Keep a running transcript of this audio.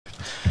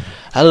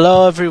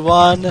Hello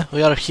everyone,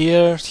 we are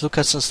here,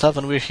 Lucas and stuff,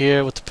 and we're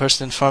here with the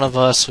person in front of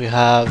us. We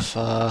have,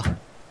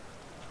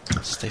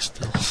 stay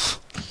still.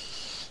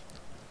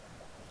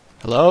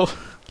 Hello?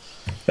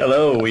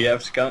 Hello, we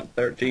have Skunk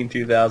 13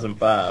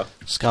 2005.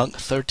 Skunk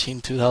 13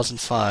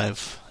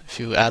 2005. If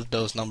you add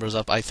those numbers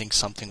up, I think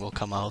something will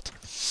come out.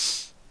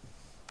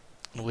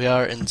 We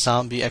are in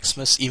Zombie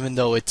Xmas, even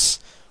though it's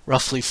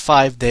roughly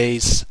 5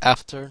 days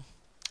after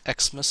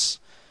Xmas.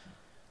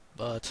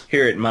 But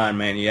Here at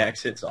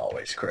Minemaniacs, it's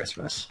always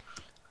Christmas.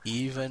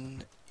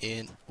 even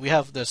in... we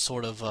have this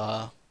sort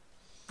of,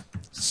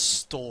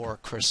 store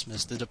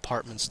Christmas, the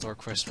department store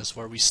Christmas,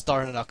 where we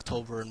start in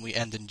October and we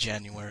end in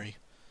January.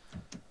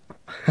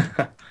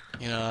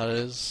 You know how it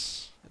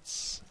is?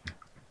 It's...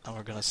 and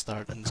we're gonna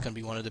start, and it's gonna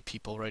be one of the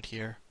people right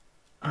here.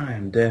 I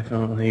am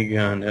definitely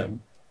gonna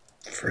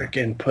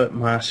frickin' put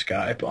my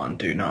Skype on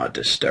Do Not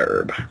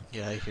Disturb.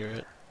 Yeah, I hear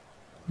it.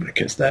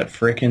 Because that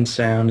frickin'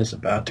 sound is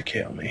about to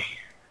kill me.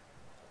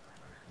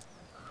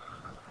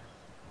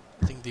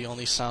 I think the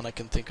only sound I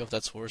can think of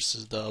that's worse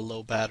is the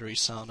low battery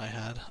sound I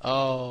had.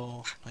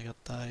 Oh, I got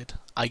died.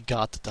 I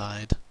got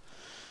died.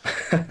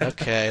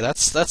 Okay,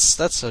 that's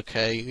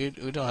okay.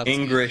 We don't have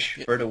English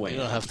to, for the you win.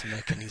 don't have to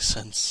make any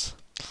sense.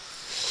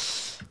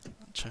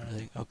 I'm trying to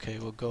think. Okay,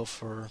 we'll go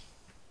for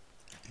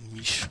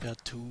Mishka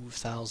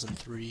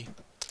 2003,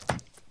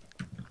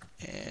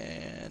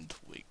 and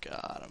we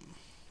got him.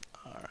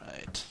 All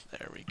right,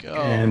 there we go.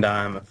 And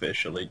I'm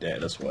officially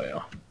dead as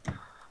well.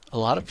 A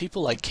lot of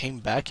people came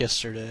back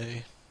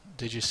yesterday.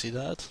 Did you see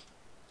that?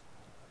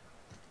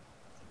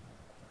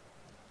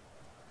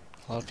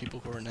 A lot of people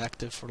who were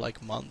inactive for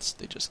months,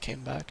 they just came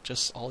back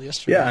just all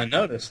yesterday. Yeah, I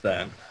noticed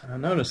that. I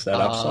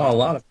saw a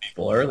lot of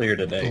people earlier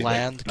today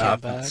Land that came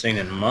I've back. not seen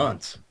in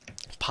months.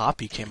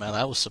 Poppy came out.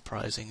 That was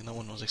surprising. No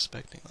one was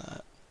expecting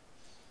that.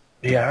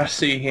 Yeah, I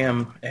see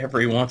him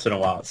every once in a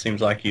while. It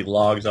seems like he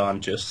logs on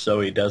just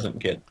so he doesn't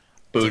get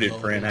booted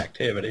for Demoted.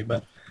 inactivity,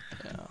 but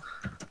Yeah.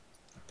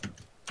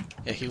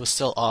 Yeah, he was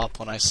still up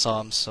when I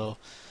saw him, so...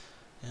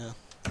 yeah.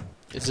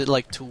 Is it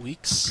 2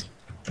 weeks?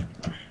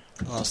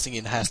 Well, I was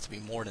thinking it has to be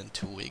more than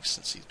 2 weeks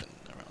since he's been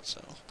around, so...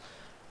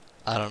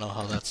 I don't know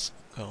how that's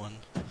going.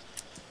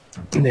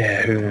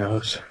 yeah, who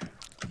knows?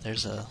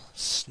 There's a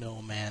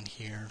snowman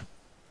here.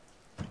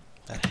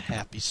 That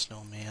happy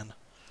snowman.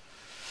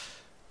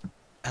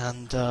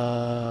 And,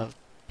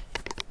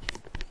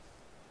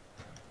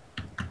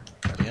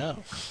 yeah.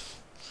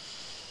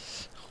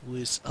 Who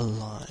is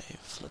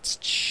alive? Let's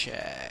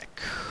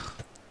check.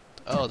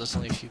 Oh, there's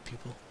only a few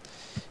people.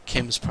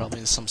 Kim's probably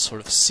in some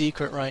sort of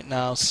secret right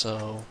now,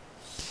 so...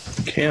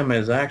 Kim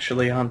is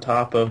actually on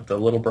top of the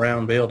little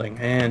brown building,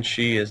 and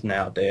she is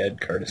now dead,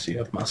 courtesy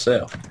of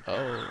myself.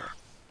 oh.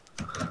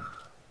 Well,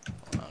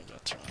 I'm gonna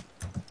turn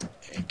on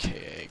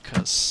AKA,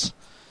 because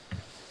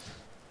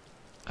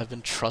I've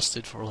been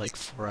trusted for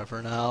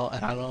forever now,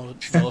 and I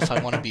don't know if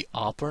I want to be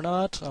op or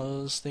not. I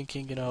was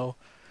thinking,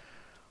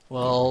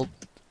 well,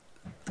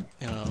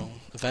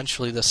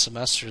 eventually the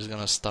semester is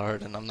gonna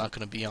start, and I'm not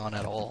gonna be on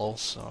at all,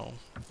 so...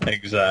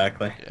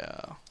 Exactly.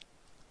 yeah.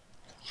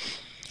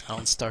 I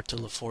don't start till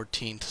the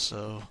 14th,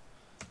 so...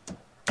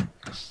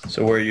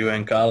 So where are you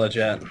in college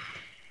at?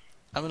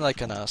 I'm in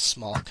a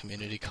small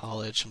community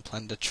college. I'm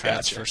planning to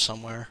transfer Gotcha.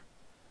 somewhere.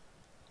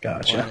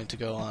 Gotcha. Planning to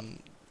go on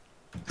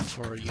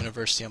for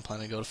university. I'm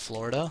planning to go to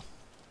Florida.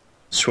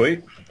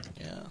 Sweet.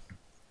 Yeah.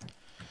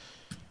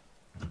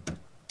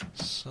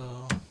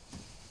 So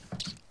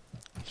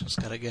just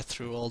gotta get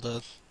through all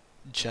the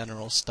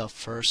general stuff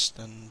first,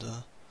 and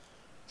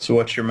So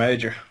what's your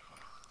major?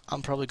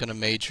 I'm probably gonna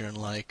major in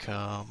I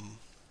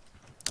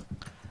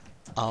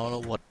don't know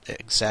what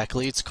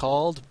exactly it's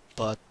called,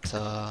 but it's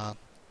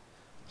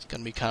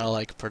gonna be kind of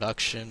like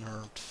production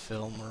or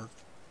film or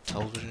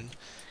television.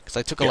 Because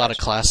I took a lot of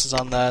Gotcha. classes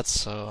on that,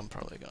 so I'm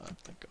probably gonna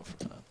go for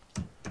that.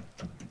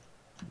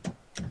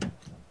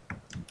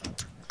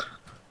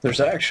 There's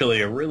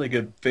actually a really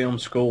good film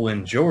school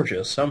in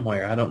Georgia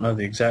somewhere. I don't know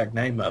the exact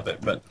name of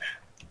it, but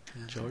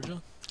In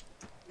Georgia?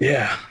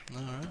 yeah.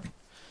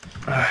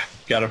 Alright.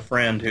 Got a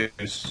friend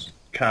who's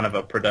kind of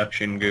a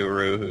production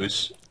guru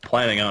who's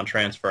planning on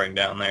transferring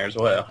down there as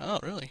well. Oh,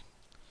 really?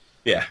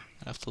 Yeah.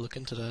 I have to look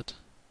into that.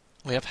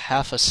 We have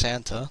half a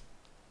Santa.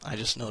 I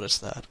just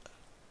noticed that.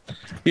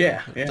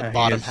 Yeah, The yeah.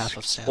 bottom he is half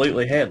of Santa.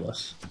 completely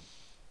headless.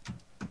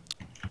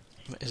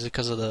 Is it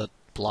because of the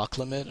block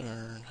limit,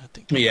 or I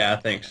think? Yeah, I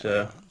think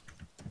so.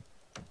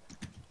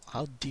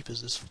 How deep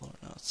is this floor?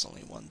 No, it's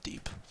only 1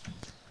 deep.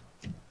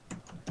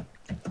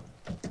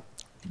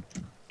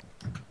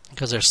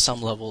 Because there's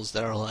some levels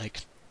that are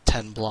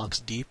 10 blocks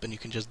deep, and you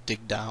can just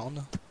dig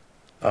down.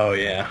 Oh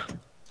yeah.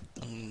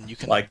 And you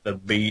can Like the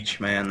beach,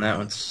 man. That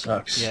one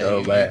sucks yeah, so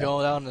you bad.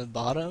 go down to the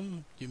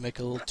bottom, you make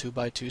a little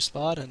 2x2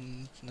 spot,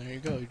 and there you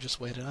go. You just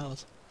wait it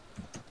out.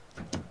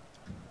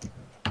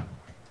 I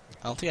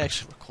don't think I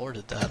actually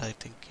recorded that. I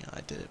think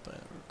I did it, but I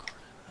recorded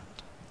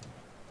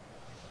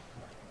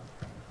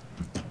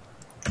that.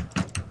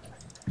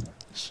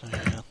 So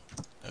yeah.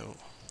 Oh.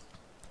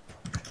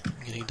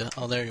 I'm getting done.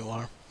 Oh, there you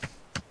are.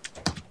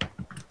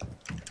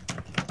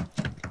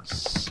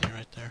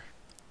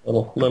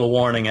 Little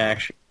warning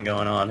action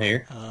going on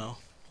here. Oh,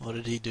 what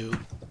did he do?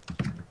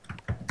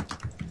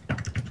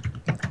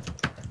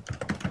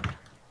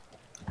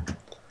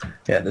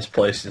 Yeah, this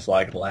place is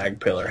like lag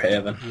pillar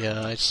heaven.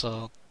 Yeah, I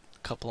saw a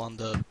couple on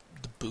the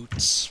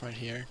boots right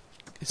here.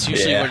 It's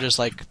usually we're Yeah. just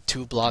like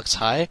 2 blocks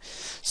high,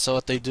 so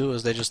what they do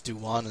is they just do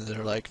one, and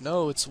they're like,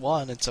 no, it's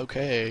one, it's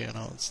okay, you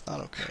know, it's not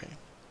okay.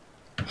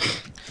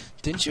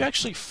 Didn't you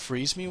actually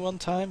freeze me one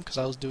time? Because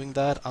I was doing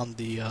that on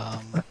the,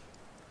 I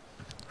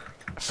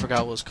forgot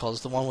what it was called.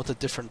 It's the one with the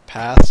different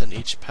paths, and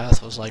each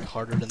path was like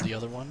harder than the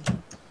other one.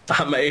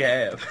 I may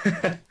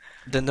have.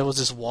 Then there was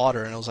this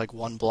water, and it was like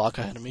 1 block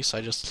ahead of me, so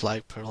I just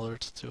flag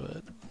pillared to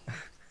it.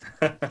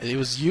 It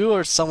was you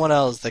or someone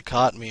else that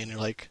caught me, and you're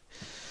like,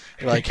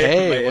 It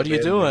hey, may what have are you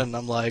been me. doing?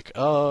 I'm like,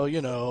 oh,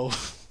 you know,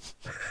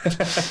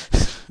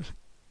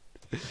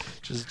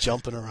 just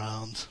jumping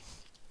around.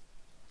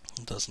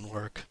 It doesn't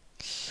work.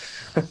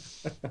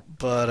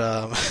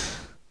 But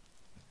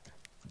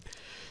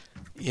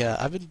yeah,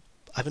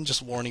 I've been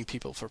just warning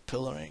people for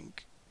pillaring.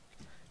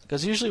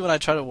 Because usually when I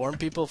try to warn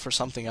people for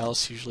something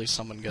else, usually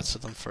someone gets to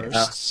them Yeah,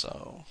 first.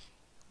 So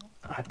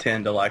I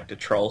tend to like to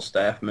troll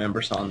staff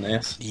members on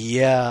this.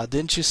 yeah,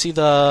 didn't you see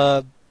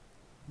the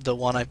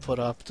one I put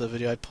up, the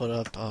video I put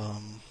up?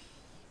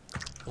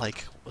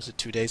 Like was it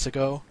 2 days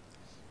ago?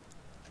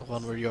 The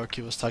one where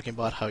Yorkie was talking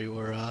about how you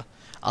were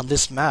on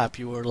this map.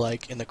 You were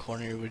like in the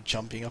corner, you were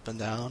jumping up and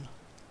down.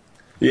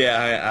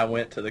 Yeah, I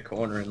went to the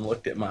corner and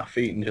looked at my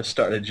feet and just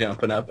started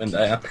jumping up and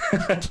down.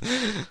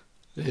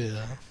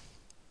 Yeah.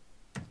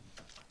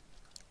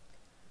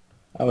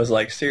 I was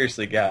like,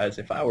 seriously, guys,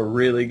 if I were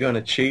really going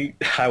to cheat,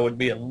 I would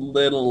be a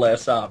little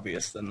less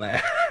obvious than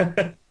that.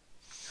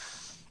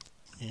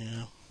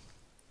 Yeah.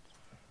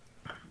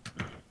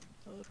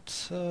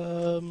 But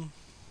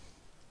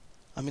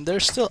I mean, I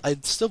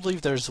still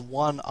believe there's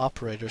one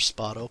operator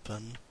spot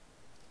open.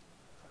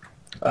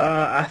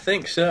 I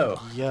think so.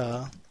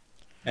 Yeah.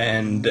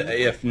 And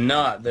if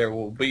not, there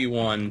will be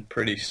one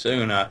pretty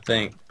soon, I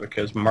think,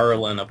 because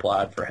Merlin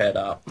applied for head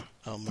op.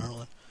 Oh,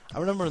 Merlin. I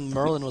remember when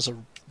Merlin was a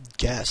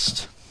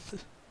guest.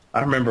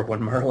 I remember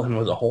when Merlin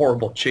was a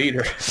horrible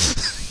cheater.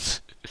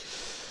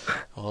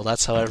 Well,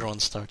 that's how everyone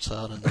starts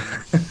out, and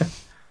then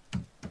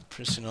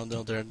pretty soon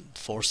they're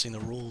enforcing the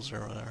rules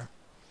or whatever.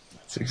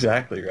 That's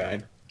exactly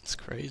right. It's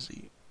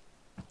crazy.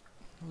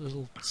 There's a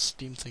little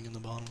steam thing in the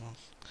bottom.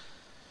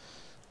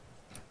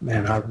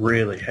 Man, I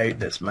really hate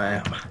this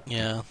map.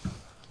 Yeah.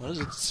 What is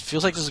it? It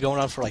feels like this is going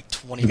on for like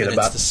 20 You get minutes,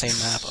 about the same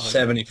map. Oh,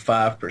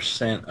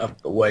 75%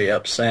 of the way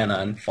up Santa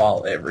and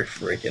fall every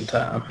freaking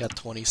time. you got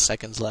 20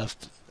 seconds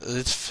left.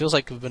 It feels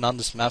like we've been on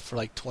this map for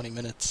like 20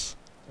 minutes.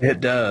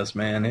 It does,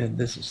 man.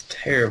 This is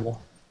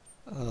terrible.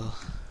 I'm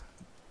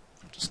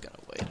just gonna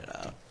wait it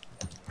out.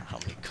 How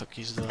many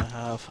cookies do I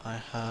have?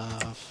 I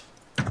have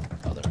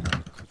other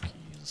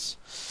cookies.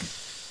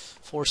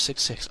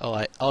 466.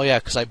 Oh yeah,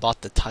 because I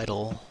bought the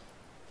title.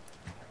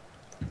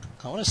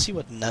 I want to see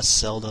what Nest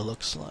Zelda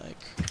looks like,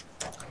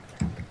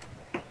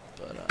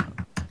 but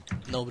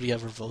nobody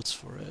ever votes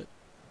for it.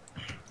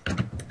 Yeah,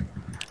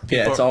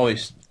 People it's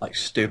always like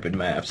stupid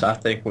maps. I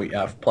think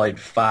I've played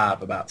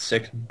 5 about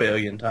 6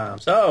 billion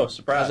times. Oh,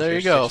 surprise! there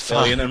you There's go, 6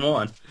 billion and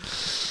 1.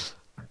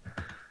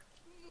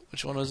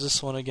 Which one was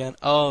this one again?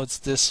 Oh, it's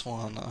this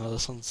one. Oh,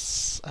 this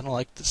one's. I don't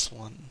like this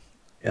one.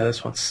 Yeah,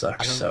 this one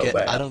sucks so I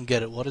bad. don't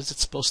get it. What is it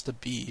supposed to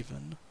be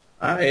even?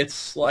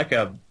 It's like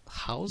a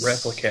House?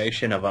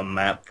 replication of a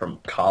map from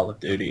Call of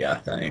Duty, I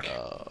think.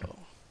 Oh.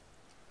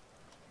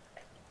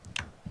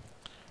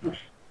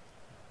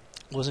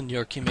 Wasn't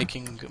Yorkie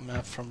making a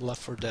map from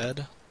Left 4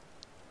 Dead?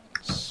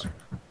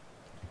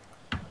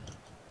 I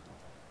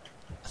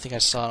think I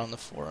saw it on the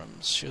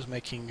forums. She was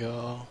making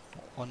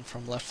one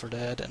from Left 4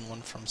 Dead and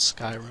one from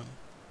Skyrim.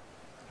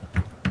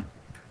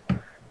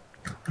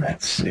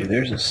 Let's see,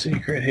 there's a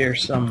secret here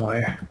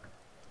somewhere.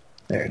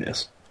 There it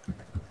is.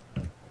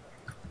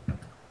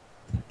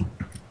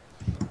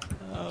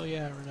 Oh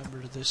yeah, I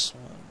remember this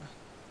one.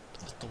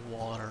 With the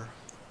water.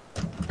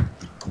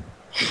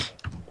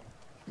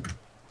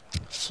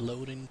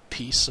 Floating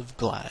piece of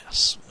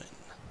glass.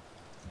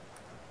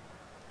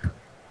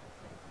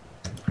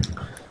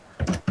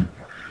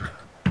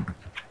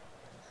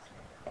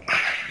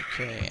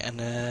 Okay, and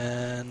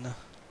then...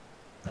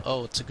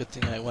 Oh, it's a good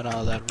thing I went out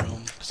of that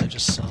room, because I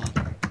just saw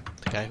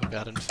the guy who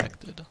got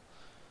infected.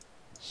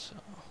 So...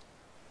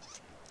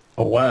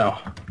 Oh,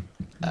 wow.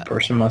 The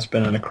person must have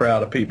been in a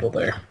crowd of people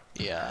there.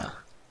 Yeah.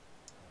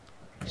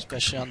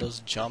 Especially on those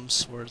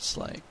jumps where it's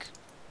like...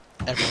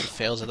 Everyone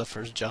fails at the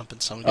first jump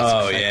and someone gets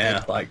infected.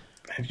 Yeah. Like,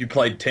 have you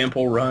played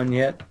Temple Run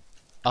yet?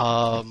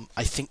 I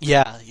think...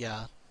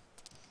 Yeah.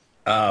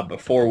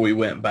 Before we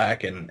went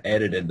back and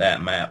edited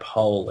that map,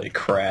 holy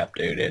crap,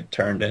 dude. It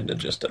turned into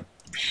just a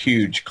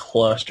huge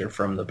cluster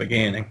from the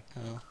beginning.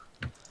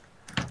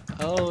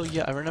 Oh,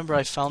 yeah, I remember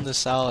I found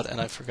this out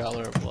and I forgot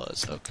where it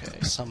was. Okay,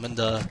 so I'm in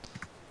the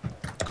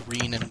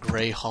green and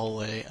gray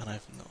hallway and I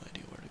have no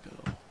idea where to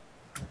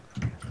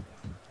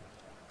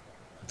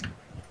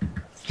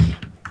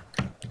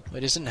go.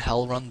 Wait, isn't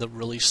Hellrun the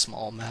really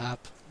small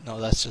map? No,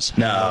 that's just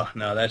No, hell.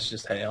 no, that's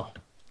just hell.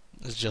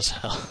 It's just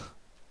hell.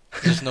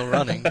 There's no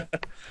running. I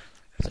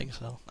think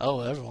so.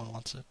 Oh, everyone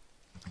wants it.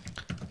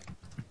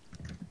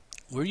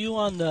 Were you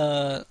on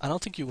the... I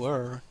don't think you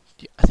were.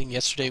 I think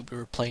yesterday we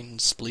were playing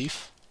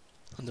Spleef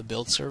on the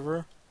build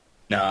server.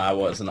 No, I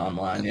wasn't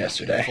online And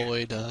yesterday.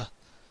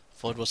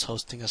 Void was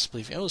hosting a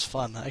Spleef. It was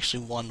fun. I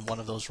actually won one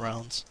of those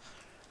rounds.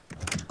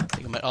 I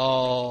think I might...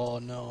 Oh,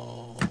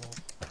 no.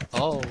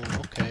 Oh,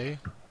 okay.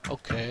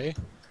 Okay.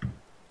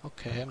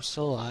 Okay, I'm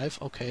still alive.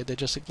 Okay, they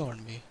just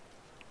ignored me.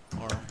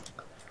 Or...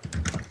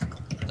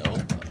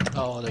 No.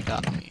 Oh, they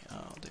got me.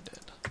 Oh, they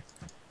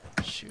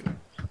did. Shoot.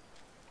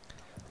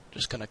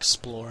 Just gonna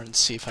explore and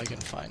see if I can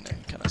find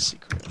any kind of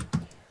secret.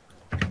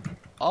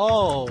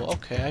 Oh,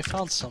 okay, I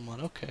found someone.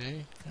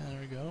 Okay, yeah, there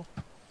we go.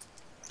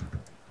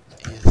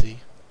 Easy.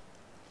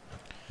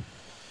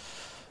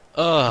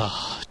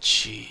 Oh,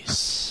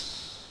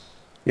 jeez.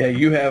 Yeah,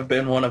 you have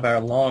been one of our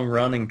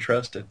long-running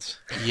trusteds.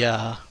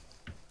 Yeah.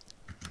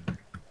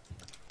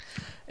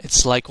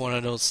 It's like one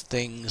of those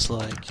things,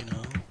 like,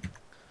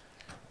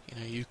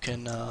 you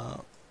can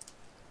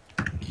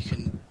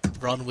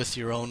run with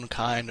your own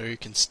kind, or you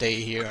can stay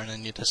here, and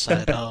then you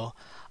decide, oh,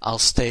 I'll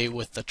stay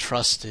with the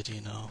trusted.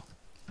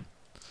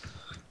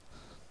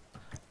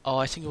 Oh,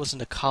 I think it was in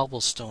the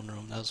cobblestone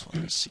room. That was what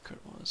the secret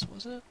was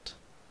it?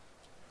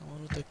 The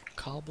one with the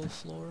cobble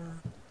floor?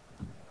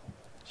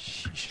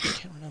 Sheesh, I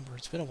can't remember.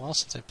 It's been a while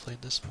since I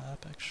played this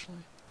map,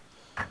 actually.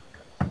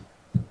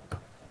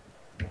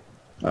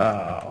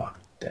 Oh,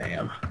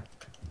 damn.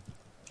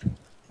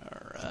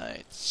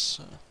 Alright,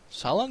 so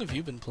how long have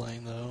you been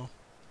playing, though?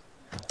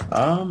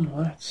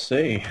 Let's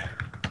see.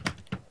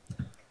 Oh,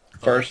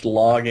 First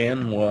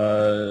login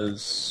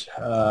was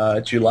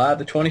July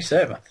the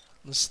 27th.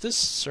 this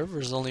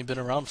server's only been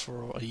around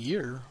for a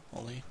year,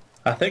 only.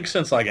 I think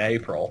since like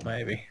April,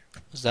 maybe.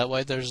 Is that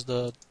why there's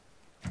the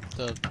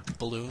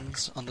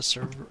balloons on the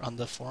server, on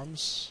the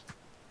forums?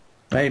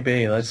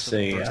 Maybe, let's It's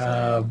the see.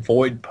 birthday?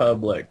 Void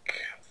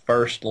Public.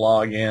 First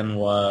login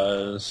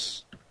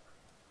was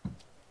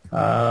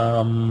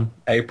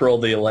April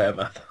the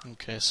 11th.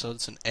 Okay, so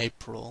it's in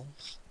April.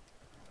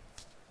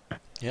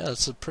 Yeah,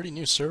 it's a pretty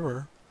new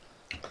server.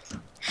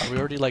 Are we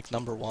already like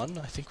number one?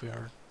 I think we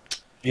are.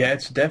 Yeah,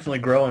 it's definitely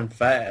growing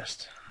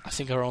fast. I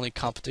think our only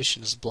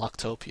competition is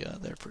Blocktopia.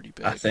 They're pretty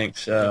I big. think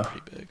They're so.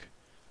 pretty big.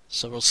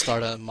 So we'll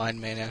start a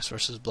Minemaniacs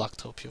versus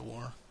Blocktopia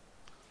war.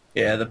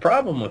 Yeah, the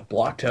problem with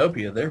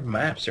Blocktopia, their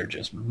maps are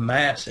just Yeah,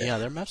 massive.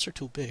 their maps are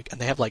too big, and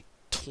they have like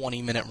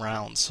 20-minute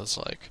rounds. So it's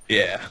like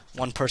Yeah.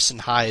 one person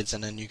hides,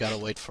 and then you gotta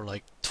wait for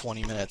like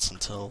 20 minutes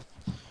until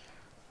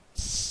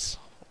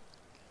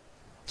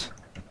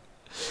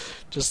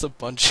just a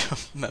bunch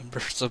of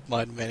members of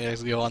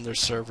Minemaniacs go on their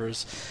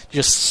servers,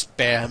 just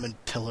spam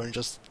and pillar and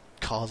just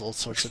cause all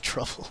sorts of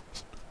trouble.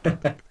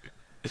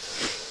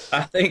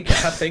 I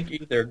think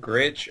either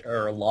Gritch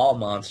or Law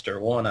Monster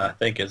one I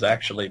think is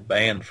actually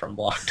banned from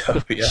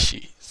Blocktopia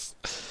Jeez.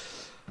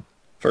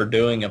 for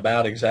doing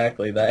about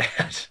exactly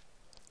that.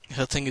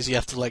 The thing is, you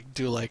have to like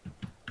do like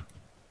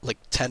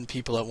 10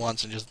 people at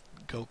once and just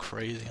go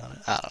crazy on it.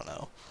 I don't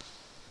know.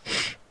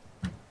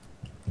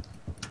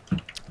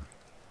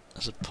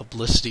 As a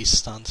publicity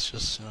stunt,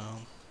 just.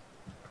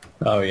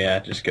 Oh yeah,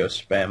 just go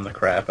spam the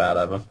crap out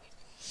of them.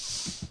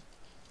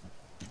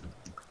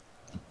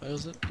 What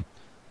is it?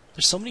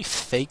 There's so many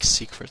fake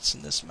secrets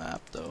in this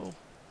map, though.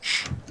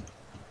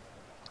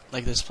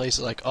 Like this place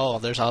is like, oh,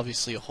 there's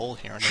obviously a hole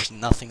here, and there's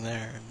nothing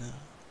there. And,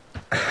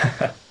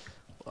 well,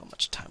 how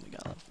much time we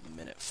got left?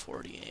 Minute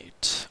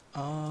 48.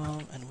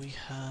 And we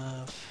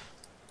have.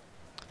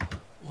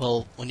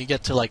 Well, when you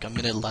get to like a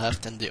minute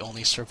left, and the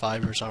only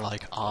survivors are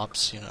like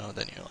ops, then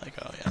you're like,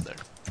 oh yeah,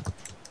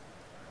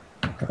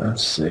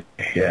 Let's see.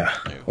 Yeah,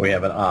 we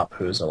have an op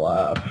who's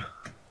alive.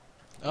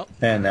 oh,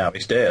 And now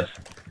he's dead.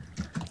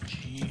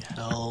 G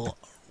hell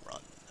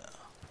run.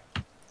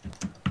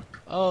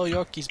 Oh,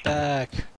 Yorkie's back.